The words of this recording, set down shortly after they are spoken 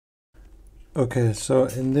Okay, so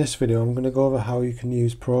in this video I'm going to go over how you can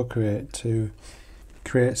use Procreate to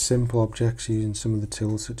create simple objects using some of the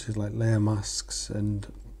tools such as like layer masks and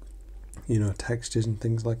textures and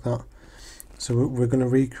things like that. So we're going to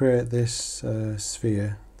recreate this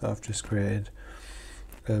sphere that I've just created,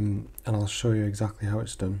 and I'll show you exactly how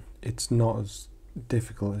it's done. It's not as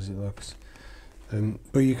difficult as it looks,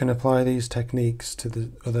 but you can apply these techniques to the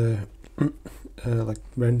other like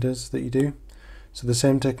renders that you do. So the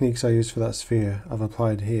same techniques I used for that sphere I've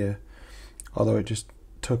applied here, although it just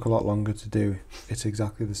took a lot longer to do. It's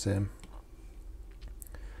exactly the same.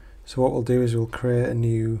 So what we'll do is we'll create a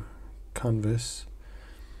new canvas.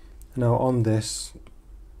 Now on this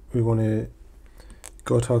we want to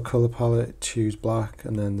go to our colour palette, choose black,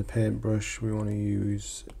 and then the paintbrush we want to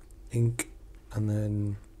use ink, and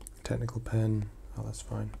then technical pen. Oh, that's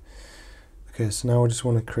fine. Okay, so now I just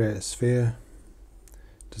want to create a sphere.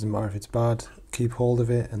 Doesn't matter if it's bad, keep hold of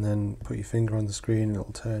it and then put your finger on the screen and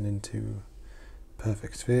it'll turn into a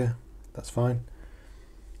perfect sphere. That's fine.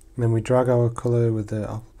 And then we drag our colour with the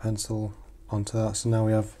Apple Pencil onto that, so now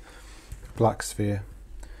we have a black sphere.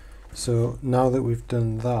 So now that we've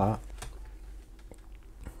done that,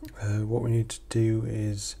 what we need to do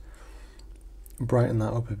is brighten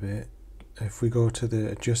that up a bit. If we go to the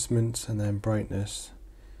adjustments and then brightness,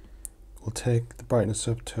 we'll take the brightness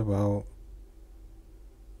up to about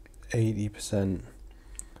 80%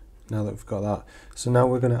 now that we've got that. So now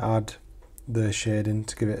we're going to add the shading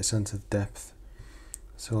to give it a sense of depth.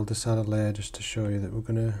 So I'll just add a layer just to show you that we're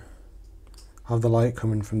going to have the light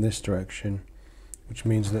coming from this direction, which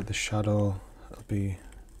means that the shadow will be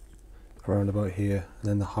around about here, and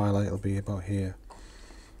then the highlight will be about here,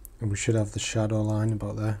 and we should have the shadow line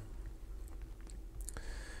about there.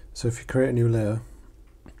 So if you create a new layer,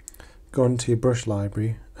 go into your brush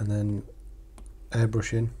library and then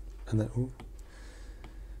airbrushing, and then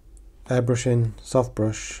airbrushing, soft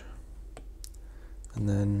brush, and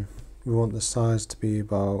then we want the size to be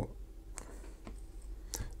about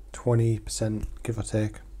 20%, give or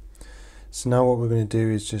take. So now what we're going to do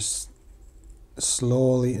is just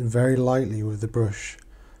slowly and very lightly with the brush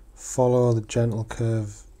follow the gentle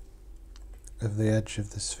curve of the edge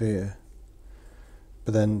of the sphere,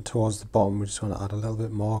 but then towards the bottom we just want to add a little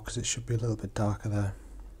bit more because it should be a little bit darker there,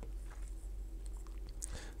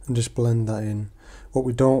 and just blend that in. What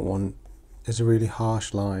we don't want is a really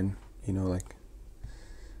harsh line, like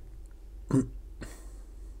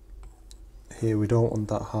here. We don't want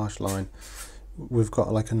that harsh line. We've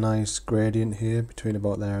got like a nice gradient here between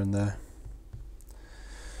about there and there.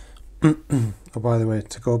 Oh, by the way,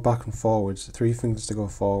 to go back and forwards, 3 fingers to go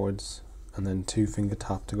forwards and then 2 finger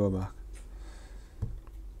tap to go back.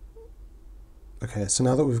 Okay, so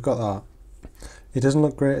now that we've got that, it doesn't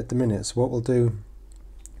look great at the minute, so what we'll do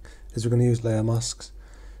is we're going to use layer masks.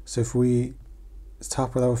 So if we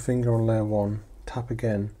tap with our finger on layer 1, tap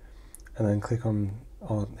again, and then click on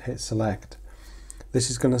or hit select, this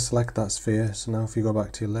is going to select that sphere. So now if you go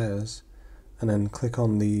back to your layers and then click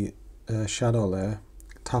on the shadow layer,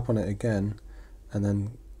 tap on it again, and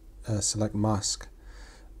then select mask,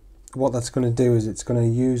 what that's going to do is it's going to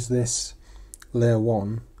use this layer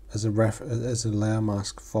 1 as a layer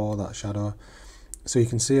mask for that shadow. So you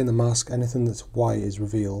can see in the mask anything that's white is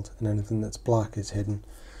revealed and anything that's black is hidden.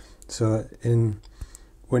 So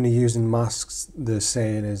when you're using masks, the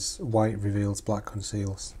saying is white reveals, black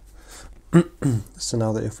conceals. So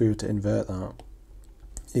now that if we were to invert that,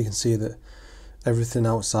 you can see that everything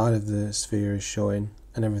outside of the sphere is showing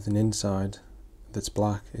and everything inside that's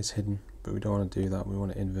black is hidden, but we don't want to do that, we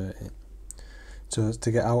want to invert it. So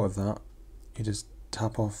to get out of that, you just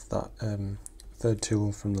tap off that third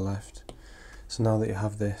tool from the left. So now that you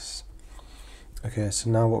have this, okay, so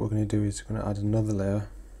now what we're going to do is we're going to add another layer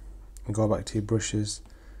and go back to your brushes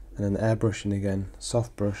and then airbrushing again,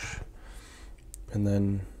 soft brush, and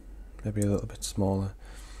then maybe a little bit smaller.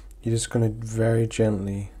 You're just going to very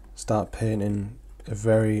gently start painting a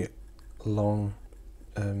very long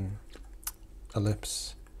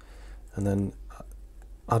ellipse, and then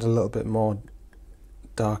add a little bit more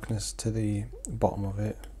darkness to the bottom of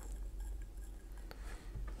it.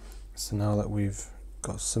 So now that we've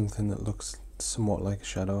got something that looks somewhat like a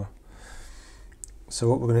shadow, so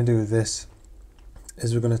what we're going to do with this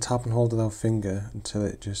is we're going to tap and hold with our finger until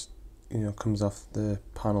it just comes off the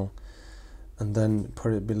panel, and then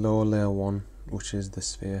put it below layer 1, which is the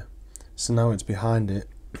sphere. So now it's behind it,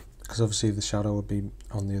 because obviously the shadow will be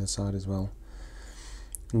on the other side as well.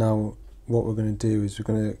 Now what we're going to do is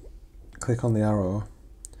we're going to click on the arrow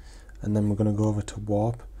and then we're going to go over to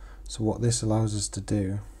warp. So what this allows us to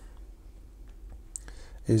do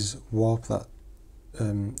is warp that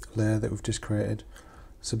layer that we've just created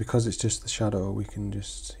So because it's just the shadow, we can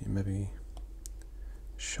just maybe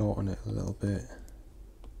shorten it a little bit.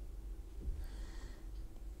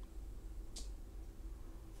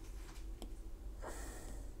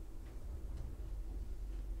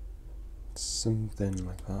 Something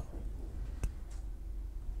like that.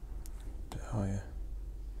 A bit higher.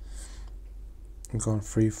 And go on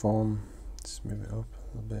freeform, just move it up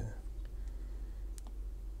a little bit.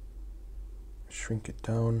 Shrink it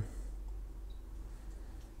down.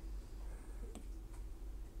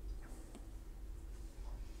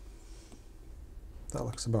 That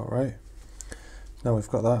looks about right. Now we've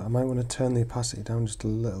got that, I might want to turn the opacity down just a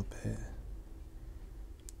little bit,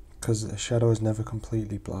 because the shadow is never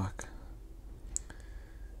completely black.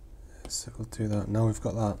 So we'll do that. Now we've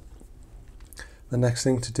got that. The next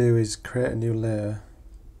thing to do is create a new layer,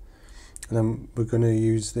 and then we're going to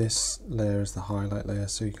use this layer as the highlight layer,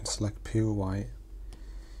 so you can select pure white.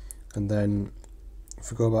 And then if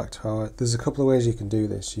we go back to our, there's a couple of ways you can do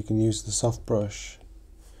this. You can use the soft brush,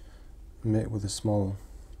 make it with a small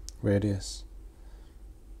radius,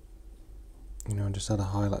 you know, and just add a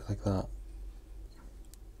highlight like that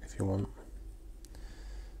if you want.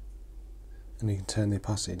 And you can turn the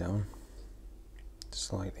opacity down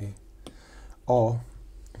slightly. Or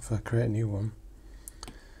if I create a new one,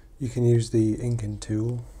 you can use the inking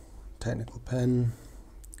tool, technical pen,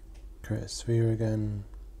 create a sphere again,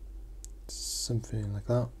 something like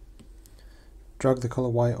that. Drag the colour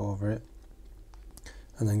white over it,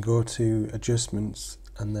 and then go to adjustments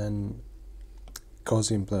and then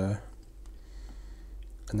Gaussian blur,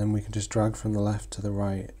 and then we can just drag from the left to the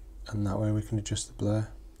right, and that way we can adjust the blur.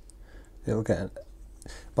 It'll get,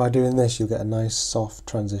 by doing this you'll get a nice soft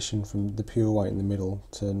transition from the pure white in the middle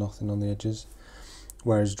to nothing on the edges,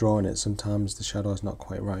 whereas drawing it sometimes the shadow is not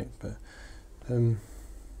quite right, but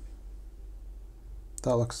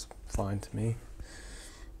that looks fine to me.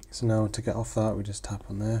 So now to get off that we just tap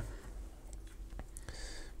on there.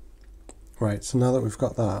 Right, so now that we've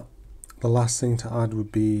got that, the last thing to add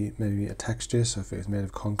would be maybe a texture, so if it was made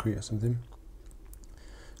of concrete or something.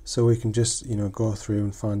 So we can just, you know, go through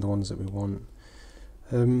and find the ones that we want.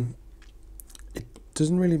 It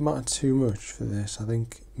doesn't really matter too much for this. I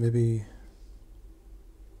think maybe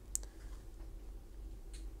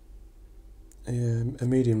a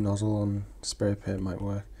medium nozzle on spray paint might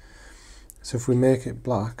work. So if we make it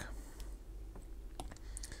black,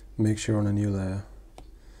 make sure on a new layer,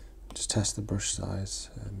 just test the brush size,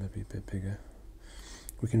 maybe a bit bigger.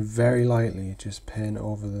 We can very lightly just paint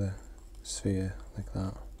over the sphere like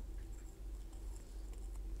that.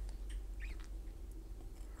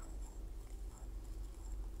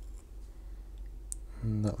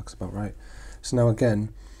 And that looks about right. So now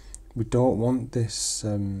again, we don't want this,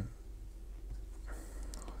 I'll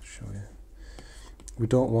show you. We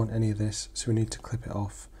don't want any of this, so we need to clip it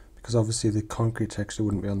off, because obviously the concrete texture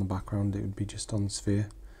wouldn't be on the background, it would be just on the sphere.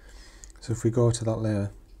 So if we go to that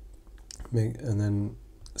layer, and then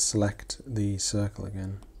select the circle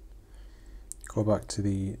again, go back to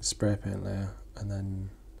the spray paint layer, and then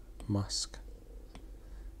mask.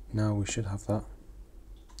 Now we should have that.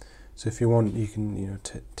 So if you want, you can, you know,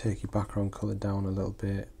 take your background colour down a little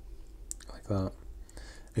bit, like that.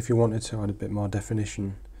 If you wanted to add a bit more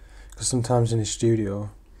definition, because sometimes in a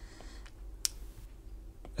studio,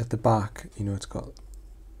 at the back, you know, it's got,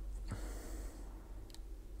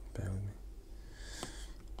 bear with me.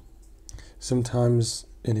 Sometimes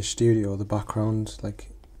in a studio, the background, like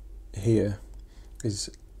here, is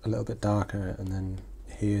a little bit darker, and then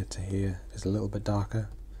here to here is a little bit darker.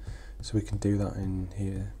 So we can do that in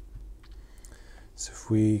here. So if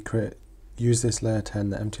we use this layer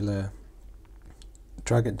 10, the empty layer,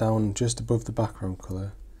 drag it down just above the background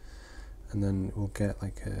colour, and then we'll get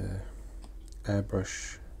like a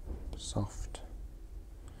airbrush soft.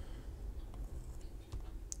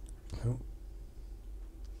 Oh,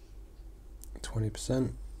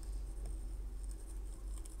 20%.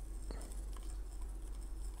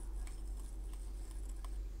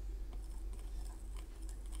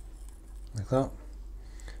 Like that.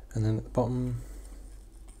 And then at the bottom,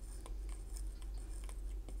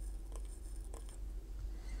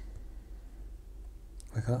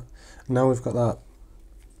 like that. Now we've got that,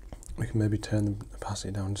 we can maybe turn the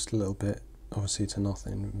opacity down just a little bit, obviously to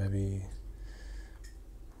nothing, maybe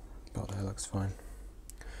about there, looks fine.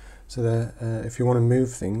 So there, if you want to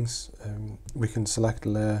move things, we can select a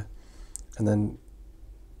layer, and then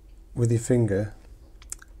with your finger,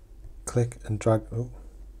 click and drag,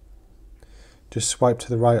 just swipe to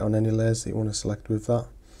the right on any layers that you want to select with that.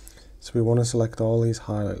 So we want to select all these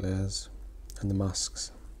highlight layers and the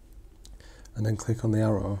masks, and then click on the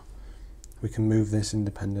arrow we can move this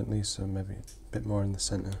independently, so maybe a bit more in the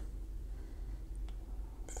center,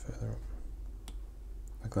 further up,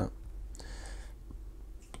 like that.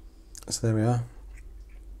 So there we are.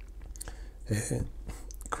 A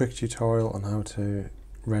quick tutorial on how to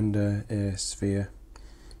render a sphere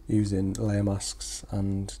using layer masks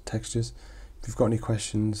and textures. If you've got any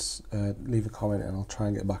questions, leave a comment and I'll try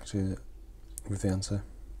and get back to you with the answer.